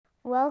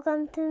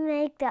Welcome to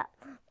Make Up,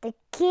 the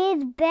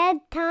kids'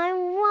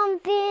 bedtime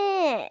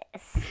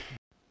rumpus.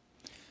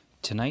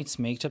 Tonight's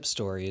Make Up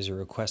story is a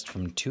request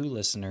from two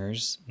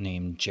listeners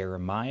named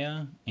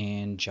Jeremiah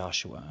and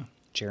Joshua.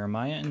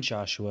 Jeremiah and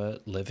Joshua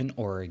live in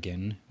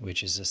Oregon,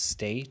 which is a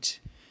state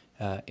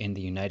in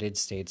the United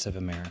States of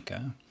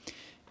America.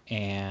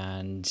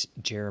 And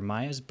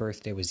Jeremiah's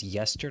birthday was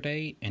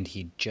yesterday, and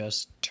he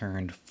just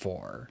turned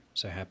 4.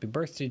 So happy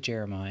birthday,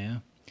 Jeremiah.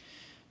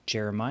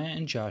 Jeremiah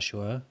and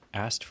Joshua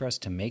asked for us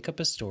to make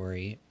up a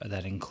story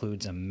that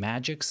includes a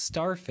magic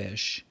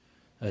starfish,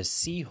 a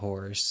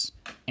seahorse,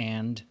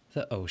 and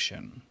the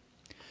ocean.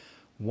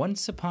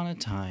 Once upon a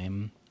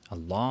time, a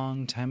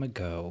long time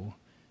ago,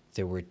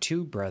 there were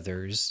two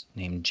brothers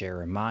named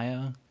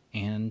Jeremiah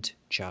and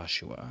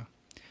Joshua.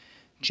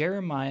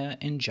 Jeremiah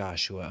and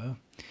Joshua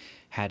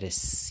had a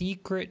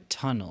secret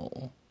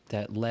tunnel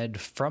that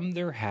led from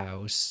their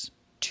house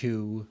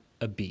to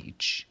a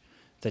beach.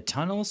 The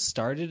tunnel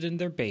started in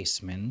their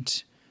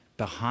basement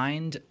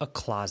behind a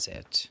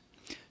closet.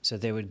 So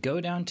they would go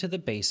down to the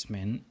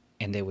basement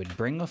and they would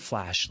bring a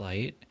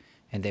flashlight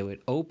and they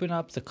would open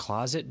up the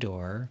closet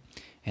door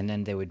and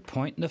then they would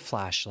point the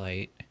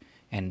flashlight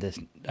and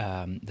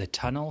the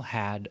tunnel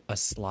had a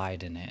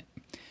slide in it.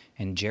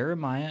 And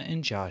Jeremiah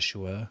and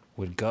Joshua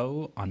would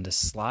go on the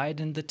slide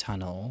in the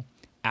tunnel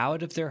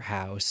out of their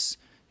house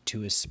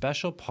to a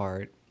special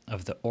part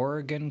of the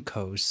Oregon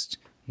coast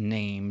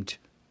named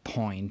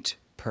Point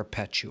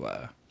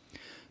Perpetua.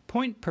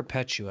 Point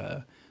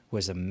Perpetua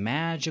was a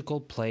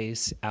magical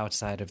place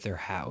outside of their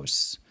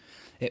house.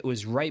 It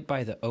was right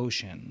by the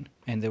ocean,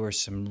 and there were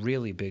some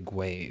really big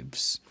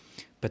waves.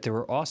 But there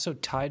were also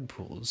tide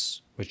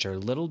pools, which are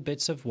little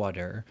bits of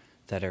water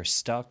that are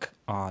stuck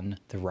on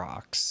the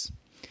rocks.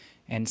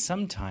 And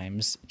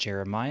sometimes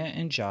Jeremiah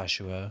and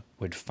Joshua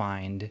would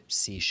find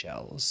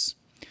seashells.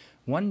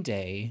 One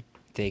day,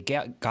 they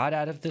got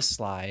out of the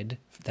slide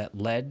that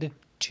led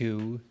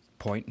to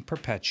Point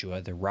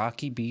Perpetua, the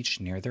rocky beach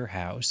near their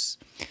house,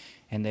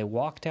 and they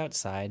walked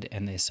outside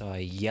and they saw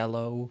a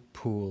yellow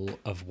pool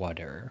of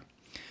water.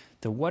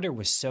 The water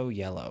was so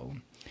yellow,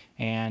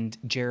 and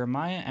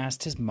Jeremiah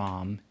asked his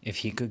mom if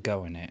he could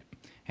go in it,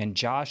 and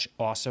Josh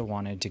also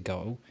wanted to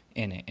go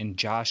in it, and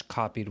Josh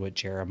copied what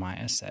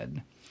Jeremiah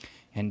said.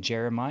 And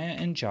Jeremiah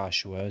and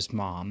Joshua's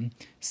mom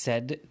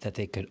said that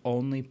they could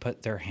only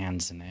put their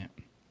hands in it.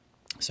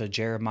 So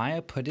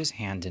Jeremiah put his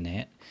hand in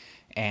it,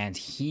 and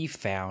he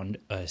found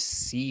a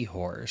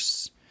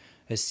seahorse.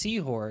 A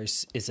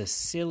seahorse is a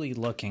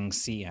silly-looking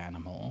sea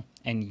animal,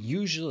 and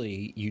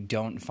usually you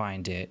don't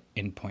find it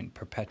in Point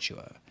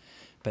Perpetua.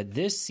 But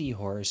this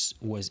seahorse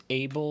was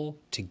able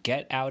to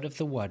get out of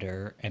the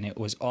water, and it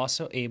was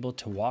also able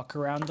to walk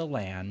around the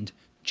land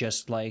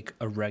just like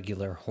a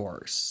regular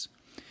horse.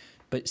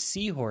 But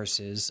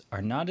seahorses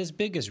are not as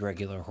big as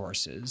regular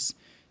horses.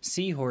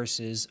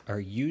 Seahorses are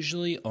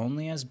usually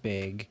only as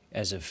big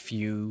as a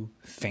few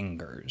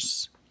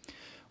fingers.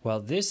 Well,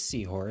 this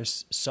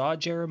seahorse saw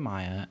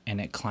Jeremiah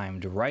and it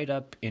climbed right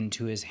up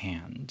into his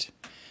hand.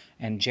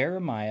 And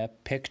Jeremiah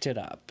picked it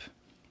up.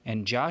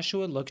 And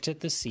Joshua looked at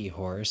the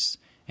seahorse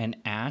and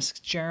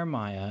asked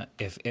Jeremiah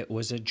if it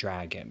was a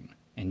dragon.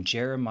 And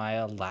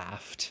Jeremiah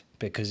laughed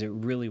because it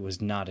really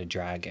was not a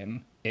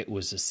dragon. It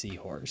was a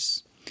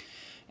seahorse.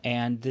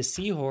 And the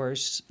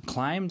seahorse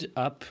climbed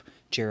up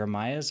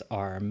Jeremiah's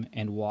arm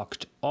and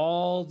walked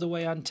all the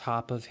way on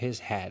top of his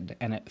head,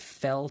 and it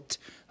felt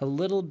a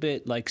little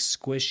bit like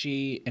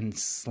squishy and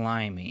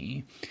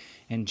slimy.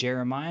 And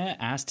Jeremiah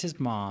asked his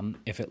mom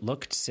if it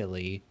looked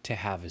silly to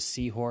have a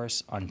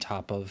seahorse on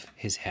top of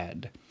his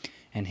head,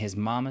 and his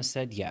mama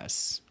said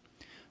yes.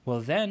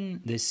 Well, then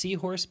the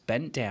seahorse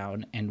bent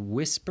down and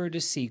whispered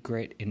a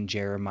secret in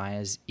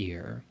Jeremiah's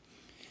ear.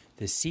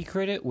 The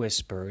secret it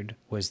whispered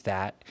was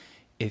that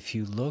if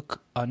you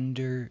look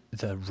under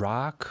the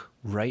rock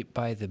right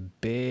by the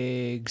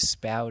big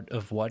spout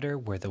of water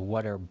where the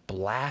water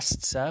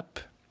blasts up,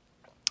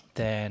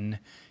 then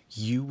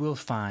you will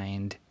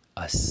find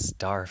a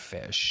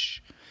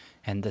starfish.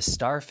 And the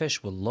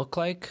starfish will look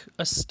like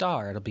a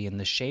star. It'll be in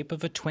the shape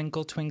of a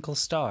twinkle, twinkle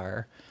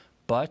star,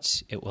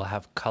 but it will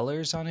have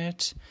colors on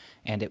it,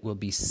 and it will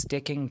be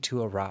sticking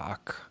to a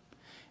rock.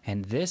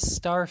 And this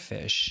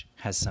starfish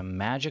has some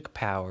magic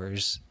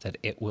powers that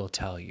it will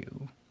tell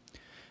you.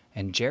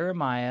 And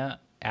Jeremiah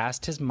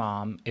asked his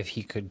mom if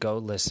he could go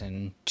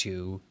listen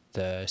to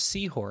the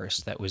seahorse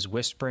that was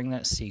whispering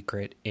that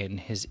secret in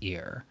his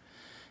ear.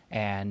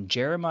 And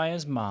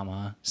Jeremiah's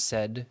mama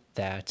said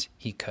that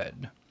he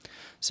could.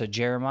 So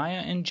Jeremiah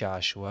and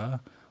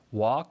Joshua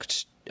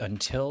walked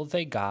until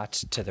they got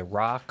to the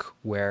rock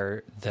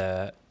where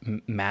the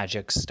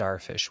magic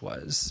starfish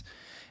was.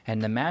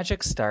 And the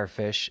magic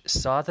starfish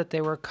saw that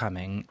they were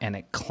coming, and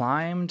it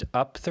climbed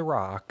up the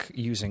rock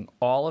using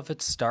all of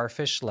its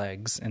starfish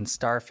legs. And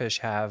starfish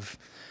have,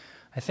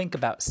 I think,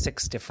 about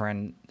six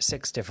different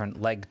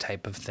leg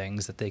type of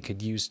things that they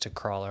could use to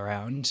crawl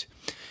around.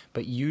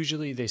 But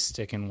usually they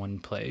stick in one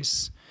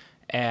place.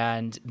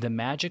 And the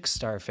magic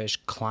starfish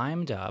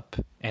climbed up,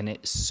 and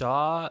it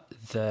saw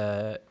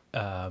the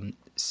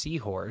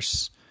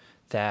seahorse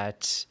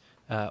that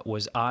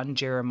was on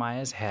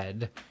Jeremiah's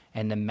head,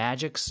 and the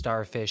magic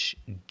starfish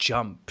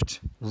jumped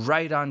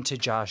right onto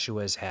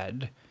Joshua's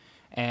head.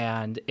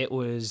 And it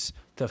was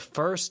the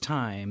first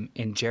time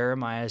in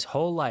Jeremiah's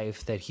whole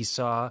life that he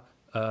saw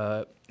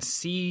a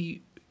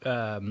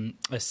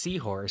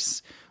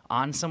seahorse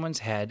on someone's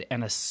head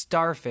and a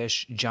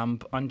starfish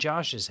jump on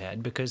Josh's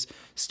head, because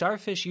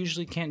starfish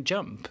usually can't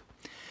jump.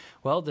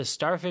 Well, the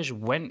starfish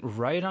went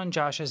right on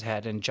Josh's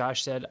head, and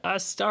Josh said, "A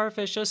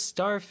starfish, a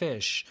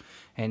starfish."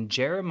 And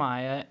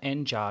Jeremiah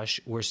and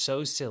Josh were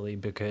so silly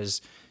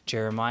because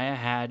Jeremiah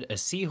had a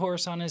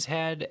seahorse on his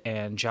head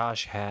and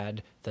Josh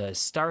had the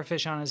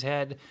starfish on his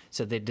head,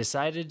 so they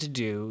decided to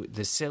do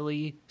the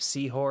silly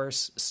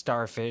seahorse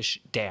starfish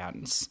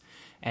dance.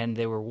 And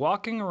they were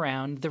walking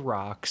around the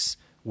rocks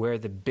where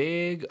the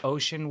big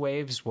ocean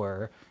waves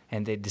were,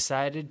 and they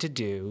decided to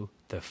do,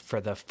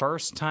 for the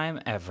first time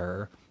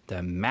ever,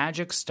 the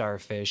magic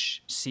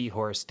starfish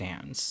seahorse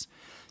dance.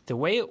 The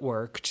way it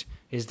worked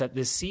is that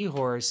the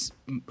seahorse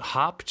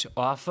hopped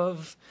off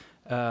of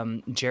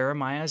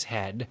Jeremiah's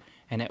head,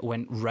 and it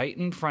went right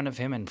in front of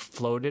him and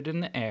floated in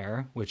the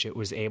air, which it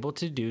was able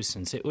to do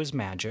since it was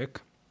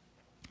magic.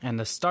 And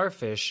the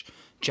starfish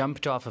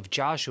jumped off of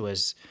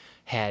Joshua's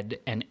head,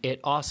 and it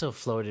also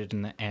floated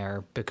in the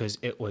air because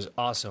it was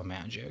also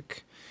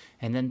magic.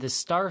 And then the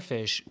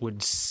starfish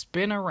would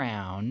spin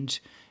around,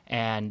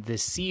 and the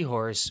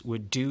seahorse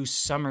would do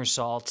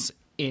somersaults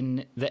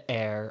in the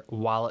air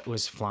while it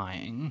was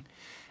flying.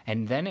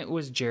 And then it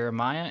was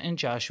Jeremiah and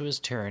Joshua's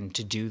turn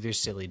to do their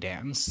silly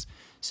dance.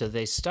 So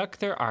they stuck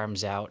their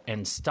arms out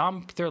and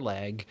stomped their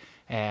leg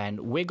and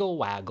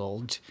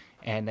wiggle-waggled,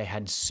 and they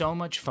had so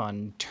much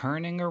fun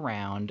turning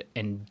around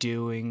and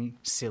doing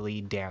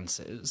silly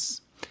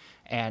dances.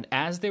 And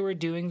as they were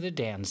doing the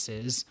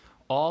dances,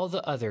 all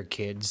the other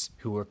kids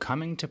who were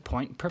coming to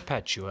Point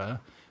Perpetua,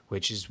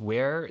 which is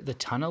where the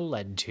tunnel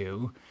led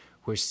to,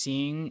 were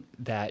seeing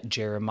that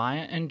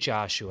Jeremiah and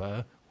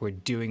Joshua were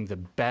doing the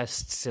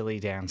best silly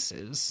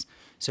dances.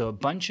 So a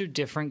bunch of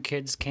different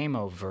kids came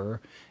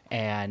over,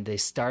 and they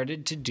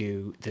started to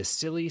do the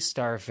silly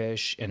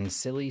starfish and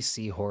silly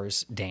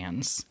seahorse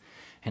dance.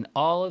 And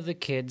all of the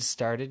kids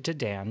started to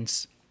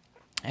dance,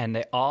 and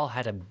they all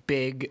had a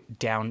big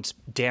dance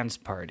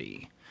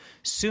party.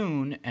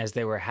 Soon, as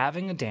they were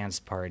having a dance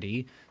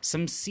party,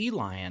 some sea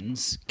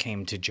lions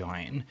came to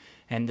join,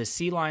 and the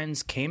sea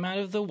lions came out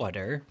of the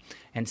water,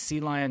 and sea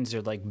lions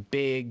are like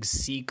big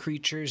sea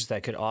creatures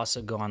that could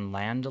also go on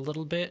land a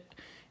little bit,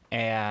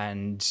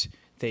 and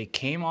they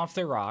came off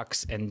the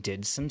rocks and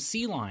did some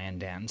sea lion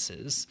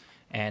dances,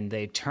 and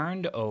they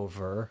turned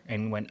over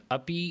and went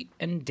uppy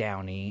and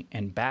downy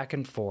and back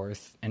and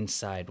forth and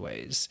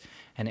sideways,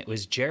 and it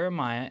was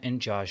Jeremiah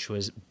and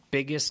Joshua's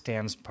biggest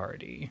dance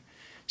party.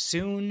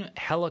 Soon,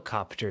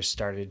 helicopters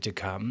started to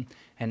come,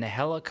 and the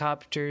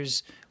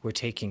helicopters were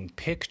taking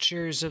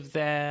pictures of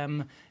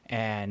them,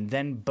 and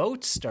then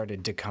boats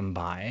started to come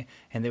by,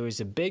 and there was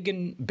a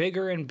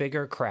bigger and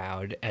bigger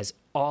crowd as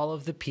all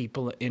of the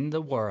people in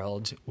the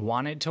world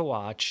wanted to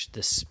watch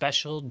the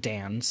special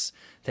dance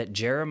that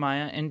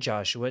Jeremiah and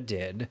Joshua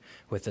did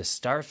with a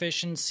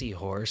starfish and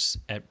seahorse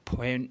at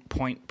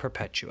Point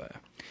Perpetua.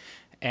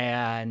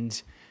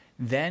 And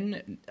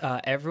then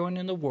everyone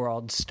in the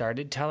world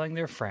started telling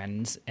their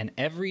friends, and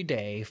every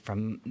day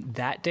from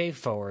that day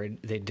forward,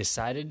 they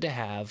decided to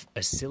have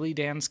a silly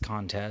dance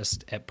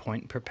contest at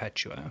Point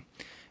Perpetua.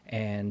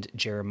 And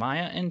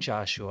Jeremiah and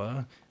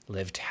Joshua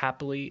lived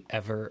happily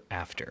ever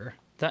after.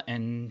 The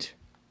end.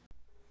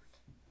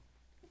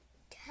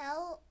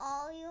 Tell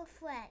all your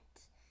friends.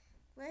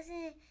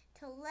 Listen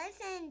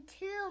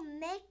to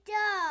Make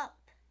Up.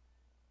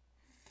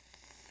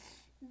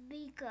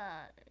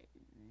 Because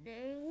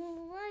they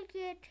will like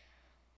it.